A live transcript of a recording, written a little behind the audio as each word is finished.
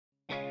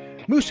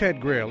Moosehead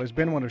Grill has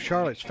been one of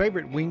Charlotte's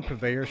favorite wing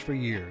purveyors for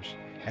years.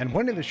 And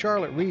when in the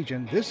Charlotte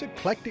region, this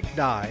eclectic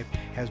dive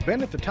has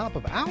been at the top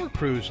of our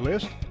cruise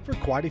list for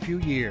quite a few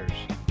years.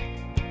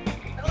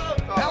 Hello,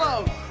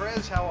 Carl. Hello,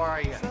 Chris. How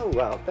are you? So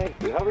well,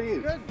 thank you. How are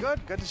you? Good,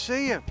 good. Good to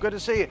see you. Good to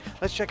see you.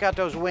 Let's check out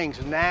those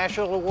wings.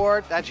 National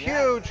award. That's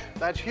huge.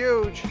 That's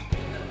huge.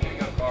 Here you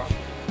go, Carl.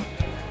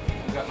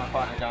 You got my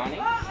partner, Donnie.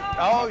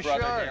 Oh, my brother,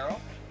 sure. Daryl.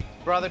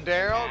 Brother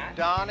Daryl, Matt.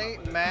 Donnie,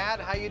 Matt.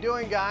 How you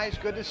doing, guys?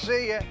 Good to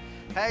see you.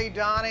 Hey,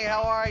 Donnie,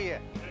 how are you?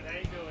 Good, how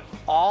you doing?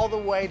 All the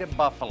way to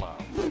Buffalo,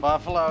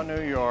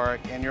 New York,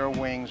 and your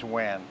wings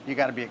win. You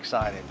got to be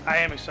excited. I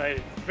am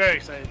excited, very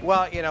excited.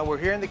 Well, you know, we're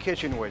here in the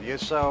kitchen with you,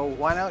 so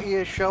why don't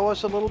you show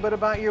us a little bit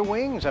about your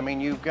wings? I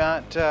mean, you've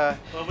got... Well,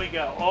 we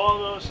got all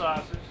those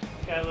sauces.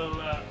 Got a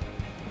little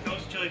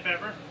ghost chili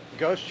pepper,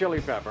 Ghost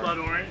chili pepper. blood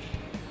orange.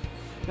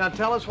 Now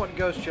tell us what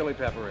ghost chili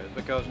pepper is,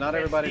 because not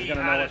everybody's going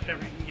to know It's it. the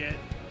hottest pepper you can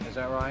get, Is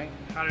that right?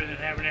 hotter than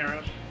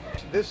habaneros.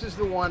 This is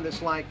the one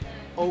that's like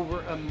over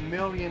 1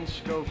 million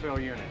Scoville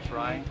units,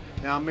 right?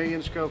 Now 1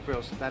 million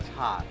Scovilles, that's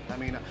hot. I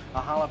mean, a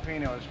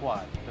jalapeno is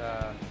what?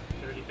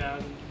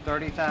 30,000.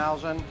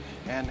 30,000,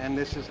 and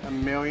this is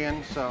 1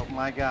 million, so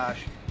my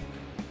gosh.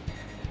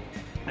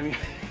 I mean,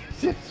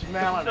 just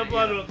smelling The it.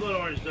 blood Yeah.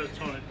 orange does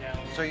tone it down.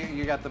 So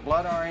you got the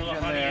blood orange Little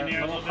in honey there, in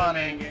there, a little little bit of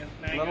honey,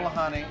 mango. little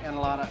honey, and a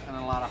lot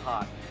of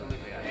hot.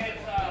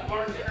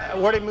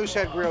 Where did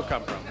Moosehead Grill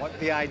come from? What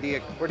the idea?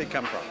 Where did it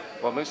come from?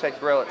 Well, Moosehead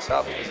Grill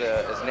itself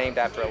is named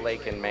after a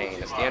lake in Maine.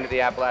 It's the end of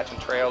the Appalachian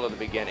Trail or the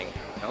beginning.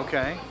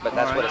 Okay. But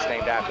that's all what right. it's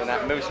named after. And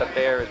that moose up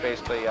there is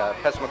basically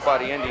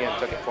Passamaquoddy Indian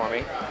took it for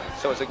me.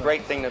 So it's a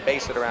great thing to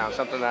base it around,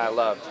 something that I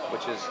loved,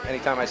 which is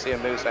anytime I see a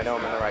moose, I know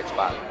I'm in the right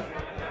spot.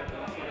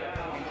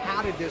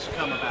 How did this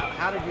come about?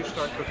 How did you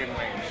start cooking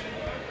wings?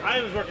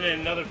 I was working in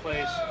another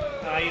place.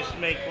 I used to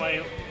make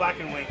my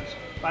blackened wings.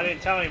 I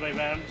didn't tell anybody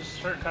about them, just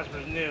certain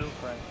customers knew.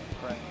 Right.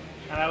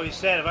 And I always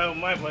said, if I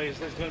open my place,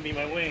 that's going to be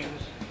my wings.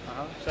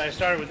 So I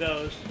started with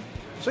those.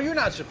 So you're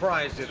not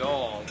surprised at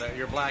all that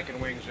your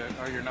blackened wings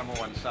are your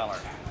 #1 seller?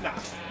 Nah.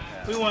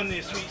 We won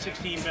the Sweet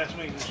 16 Best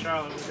Wings in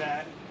Charlotte with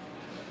that.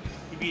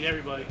 We beat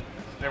everybody.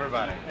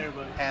 Everybody.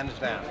 Everybody. Hands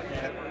down.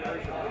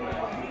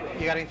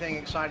 You got anything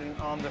exciting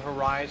on the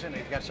horizon?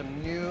 You've got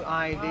some new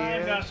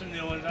ideas? I've got some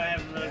new ones. I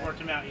haven't really worked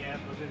them out yet,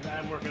 but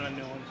I'm working on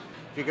new ones.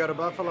 If you go to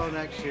Buffalo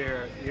next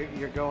year,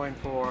 you're going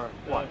for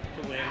what?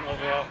 To win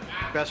overall.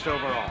 Best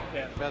overall.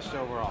 Yeah. Best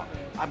overall.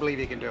 I believe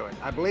you can do it.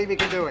 I believe you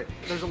can do it.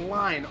 There's a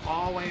line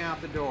all the way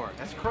out the door.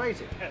 That's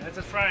crazy. Yeah, that's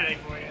a Friday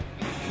for you.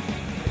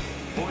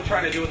 What we're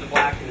trying to do with the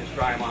blackened is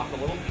dry them off a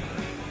little.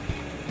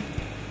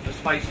 The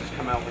spices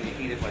come out when you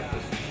heat it like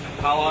this.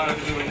 How long have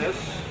you been doing this?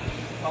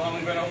 How long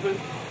have we been open?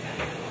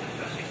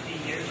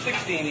 16 years.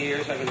 16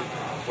 years I've been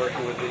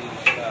working with these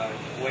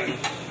wings.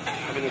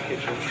 I'm in the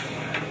kitchen.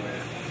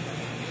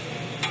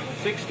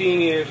 16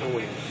 years of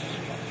wings.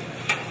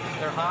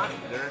 They're hot?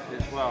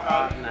 Well,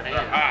 hot in the They're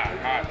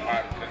hand.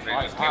 hot, because they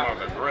just came off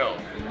the grill.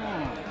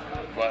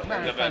 But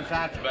Man, the it's best,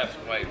 fantastic. best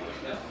flavor.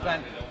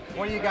 Ben,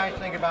 what do you guys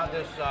think about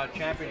this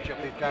championship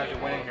these guys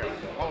are winning here?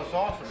 Oh, it's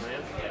awesome,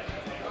 man.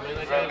 I mean,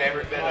 they From came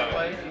every from bit small of it.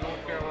 place in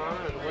North Carolina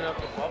and went up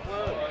to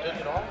Buffalo and took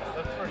it off.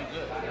 That's pretty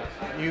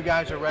good. You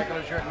guys are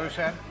regulars here at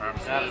Moosehead?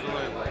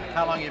 Absolutely.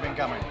 How long you been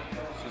coming?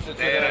 Since it's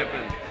been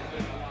open.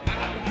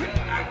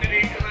 After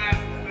these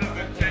glasses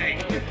doesn't take.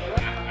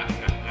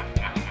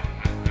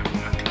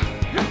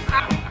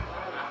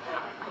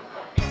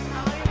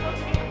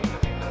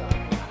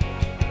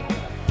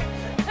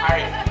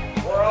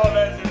 We're all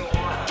residents.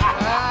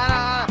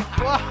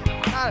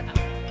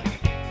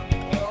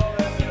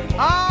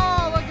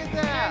 Oh, look at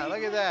that.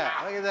 Look at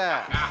that. Look at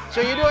that.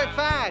 So you do it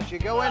fast. You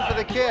go in for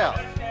the kill. All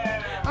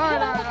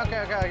right, all right,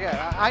 okay.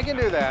 I can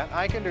do that.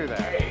 I can do that.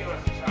 Hey, give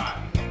us a shot.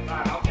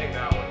 I'll take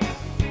that one.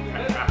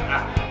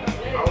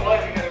 I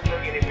wasn't going to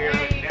bring any beer,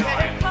 but now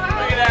I am.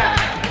 Look at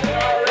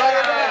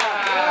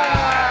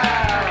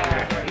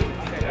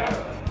that.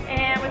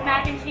 And with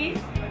mac and cheese?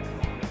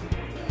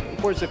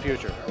 Where's the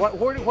future?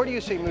 Where do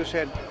you see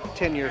Moosehead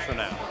 10 years from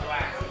now?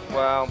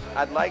 Well,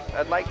 I'd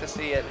like to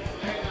see it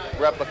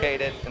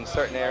replicated in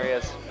certain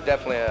areas.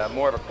 Definitely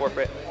more of a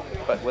corporate,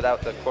 but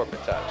without the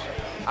corporate touch.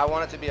 I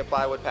want it to be a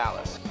plywood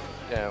palace.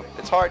 You know,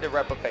 it's hard to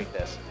replicate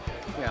this.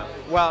 Yeah.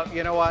 Well,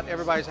 you know what?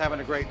 Everybody's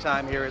having a great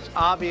time here. It's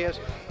obvious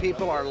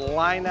people are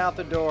lining out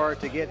the door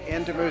to get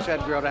into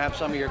Moosehead Grill to have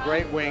some of your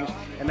great wings,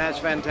 and that's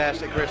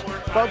fantastic, Chris.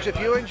 Folks, if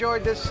you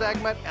enjoyed this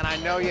segment, and I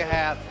know you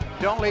have,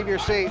 don't leave your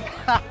seat.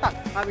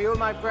 I'm here with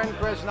my friend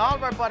Chris and all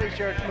of our buddies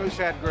here at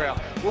Moosehead Grill.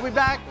 We'll be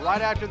back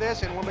right after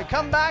this, and when we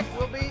come back,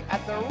 we'll be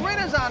at the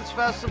Renaissance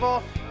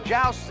Festival,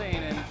 jousting,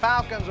 and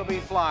falcons will be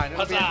flying.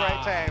 It'll be a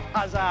great time.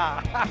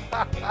 Huzzah!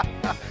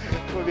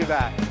 We'll be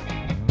back.